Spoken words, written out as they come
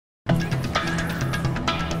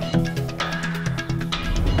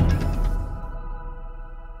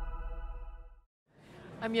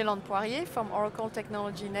I'm Yolande Poirier from Oracle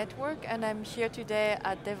Technology Network, and I'm here today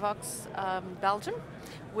at Devox Belgium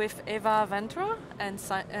with Eva Ventura and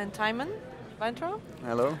Timon Ventura.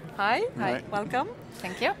 Hello. Hi. Hi. Welcome.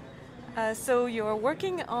 Thank you. So you're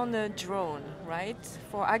working on a drone, right,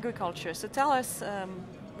 for agriculture. So tell us,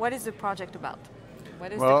 what is the project about?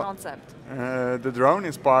 What is the concept? The drone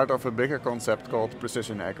is part of a bigger concept called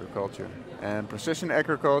precision agriculture. And precision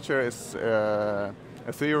agriculture is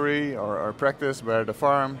a theory or a practice where the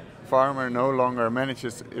farmer no longer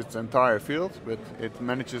manages its entire field, but it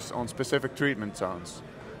manages on specific treatment zones.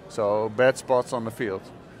 So bad spots on the field.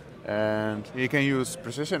 And you can use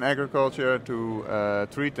precision agriculture to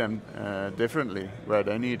treat them differently where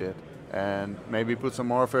they need it. And maybe put some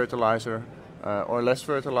more fertilizer or less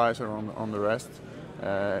fertilizer on the rest.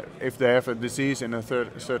 If they have a disease in a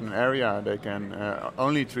certain area, they can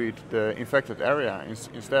only treat the infected area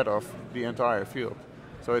instead of the entire field.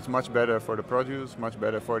 So it's much better for the produce, much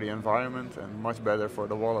better for the environment, and much better for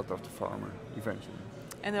the wallet of the farmer eventually.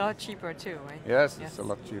 And a lot cheaper too, right? Yes, it's a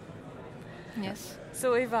lot cheaper. Yes.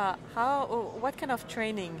 So Eva, what kind of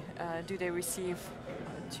training do they receive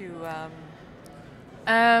to use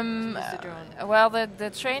the drone? Well,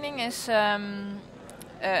 the training is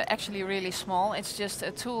actually really small. It's just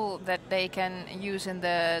a tool that they can use in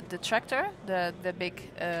the tractor, the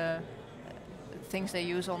big things they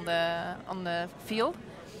use on the field,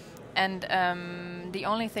 and the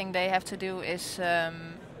only thing they have to do is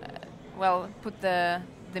put the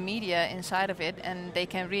media inside of it, and they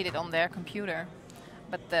can read it on their computer.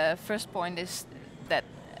 But the first point is that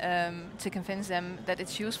to convince them that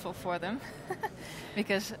it's useful for them,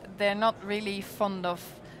 because they're not really fond of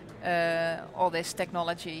all this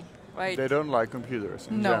technology. Right. They don't like computers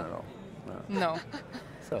in general. No.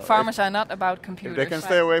 So farmers are not about computers. If they can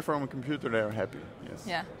stay away from a computer, they're happy. Yes.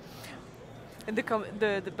 Yeah. And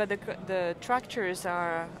the tractors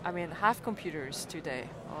are, have computers today.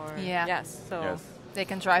 Or yeah. Yes. So yes. They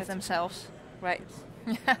can drive themselves. Right.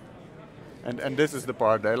 Yeah. And this is the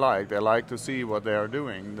part they like. They like to see what they are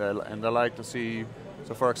doing, and they like to see.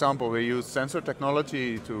 So, for example, we use sensor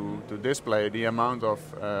technology to display the amount of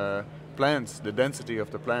plants, the density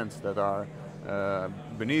of the plants that are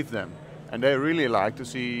beneath them, and they really like to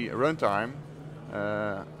see runtime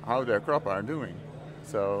how their crop are doing.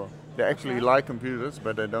 So they actually like computers,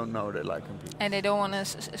 but they don't know they like computers. And they don't want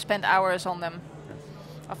to spend hours on them. Yes.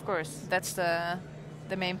 Of course, that's the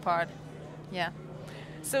main part. Yeah.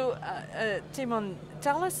 So, Timon,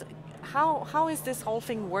 tell us how is this whole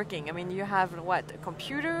thing working? I mean, you have a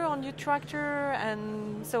computer on your tractor,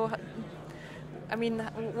 and so,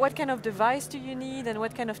 what kind of device do you need, and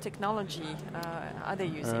what kind of technology are they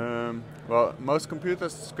using? Well, most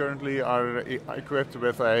computers currently are equipped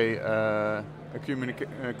with a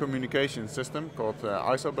communication system called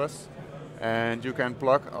isobus, and you can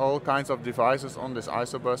plug all kinds of devices on this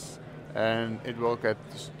isobus, and it will get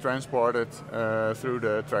transported through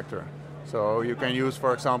the tractor. So you can use,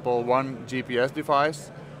 for example, one GPS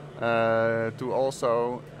device to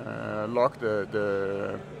also log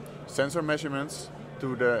the sensor measurements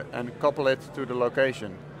and couple it to the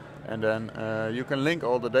location. And then you can link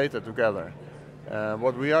all the data together.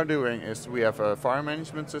 What we are doing is we have a farm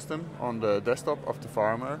management system on the desktop of the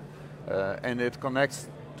farmer, and it connects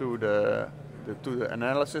to the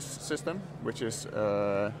analysis system, which is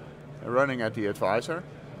running at the advisor,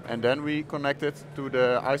 and then we connect it to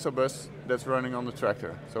the isobus that's running on the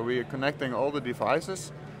tractor. So we are connecting all the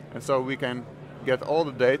devices, and so we can get all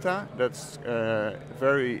the data that's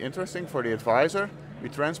very interesting for the advisor. We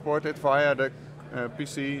transport it via the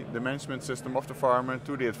PC, the management system of the farmer,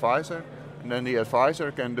 to the advisor, and then the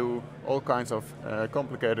advisor can do all kinds of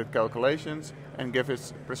complicated calculations and give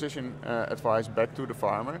his precision advice back to the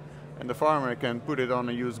farmer. And the farmer can put it on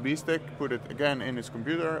a USB stick, put it again in his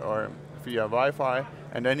computer or via Wi-Fi,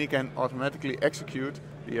 and then he can automatically execute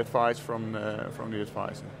the advice from the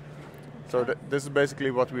advisor. So this is basically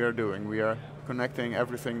what we are doing. We are connecting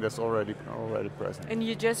everything that's already present. And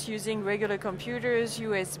you're just using regular computers,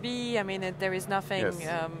 USB. I mean, there is nothing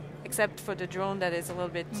except for the drone that is a little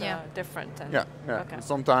bit different. And yeah. Okay.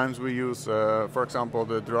 Sometimes we use, for example,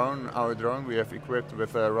 our drone. We have equipped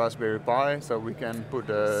with a Raspberry Pi, so we can put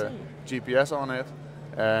a GPS on it,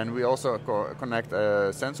 and we also connect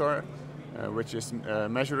a sensor, which is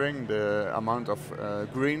measuring the amount of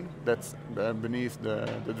green that's beneath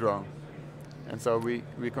the drone. And so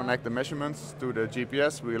we connect the measurements to the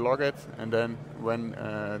GPS, we log it, and then when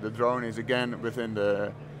the drone is again within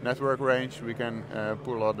the network range, we can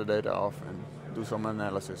pull all the data off and do some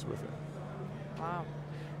analysis with it. Wow.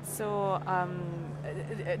 So,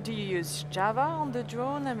 do you use Java on the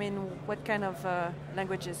drone? I mean, what kind of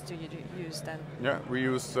languages do you use then? Yeah, we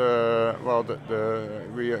use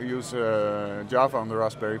we use Java on the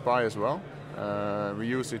Raspberry Pi as well. We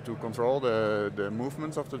use it to control the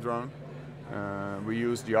movements of the drone. We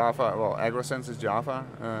use Java. Well, AgroSense is Java,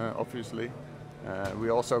 obviously. We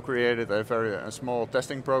also created a small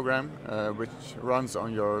testing program which runs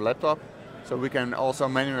on your laptop. So we can also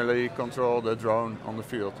manually control the drone on the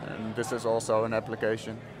field, and this is also an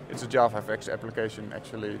application. It's a JavaFX application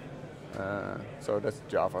actually, so that's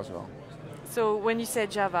Java as well. So when you say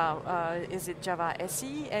Java, is it Java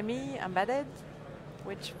SE, ME, embedded?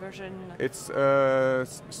 Which version? It's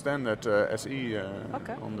standard SE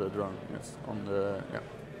Okay. on the drone. Yes, on the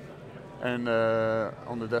and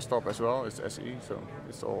on the desktop as well. It's SE, so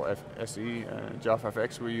it's all SE.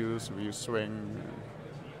 JavaFX we use Swing.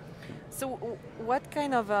 So what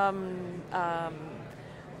kind of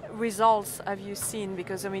results have you seen?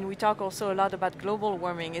 Because I mean, we talk also a lot about global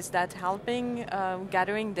warming. Is that helping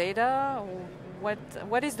gathering data?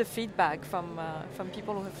 What is the feedback from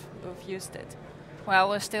people who've used it? Well,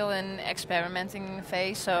 we're still in experimenting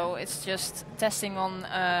phase, so it's just testing on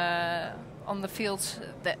the fields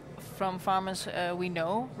that from farmers we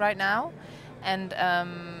know right now, and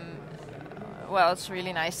well, it's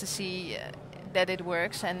really nice to see that it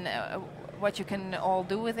works and what you can all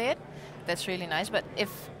do with it. That's really nice. But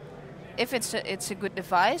if it's a good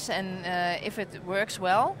device and if it works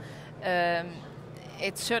well,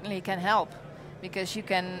 it certainly can help, because you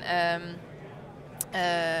can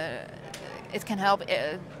it can help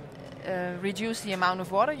reduce the amount of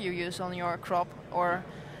water you use on your crop, or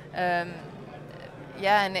and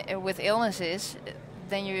with illnesses,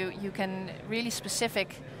 then you can really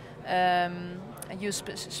use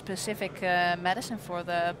specific medicine for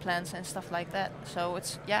the plants and stuff like that. So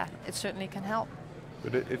it certainly can help.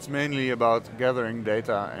 But it's mainly about gathering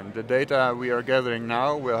data, and the data we are gathering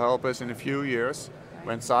now will help us in a few years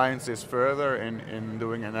when science is further in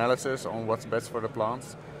doing analysis on what's best for the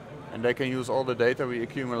plants, and they can use all the data we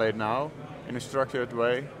accumulate now in a structured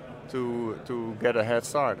way to get a head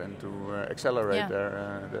start and to accelerate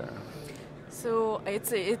their. So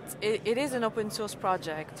it is an open source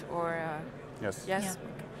project, or yes. Yes. Yeah.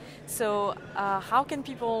 So how can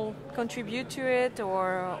people contribute to it,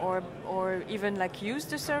 or even like use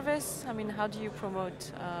the service? I mean, how do you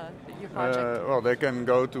promote your project? Well, they can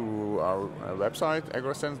go to our website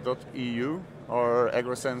agrosense.eu or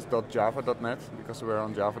agrosense.java.net, because we're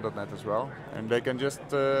on java.net as well, and they can just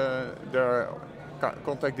there are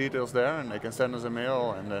contact details there, and they can send us a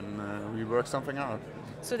mail, and then we work something out.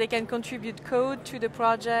 So they can contribute code to the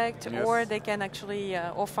project, yes. or they can actually,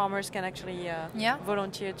 or farmers can actually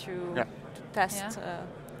volunteer to test.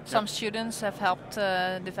 Some students have helped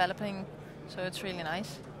developing, so it's really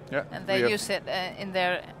nice. Yeah, and they use it in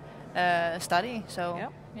their study. So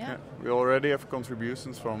we already have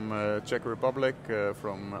contributions from Czech Republic,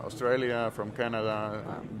 from Australia, from Canada,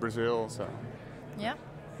 Brazil. So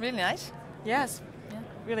really nice. Yes,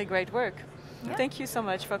 really great work. Yeah. Thank you so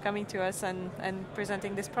much for coming to us and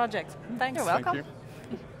presenting this project. Thanks. You're welcome. Thank you.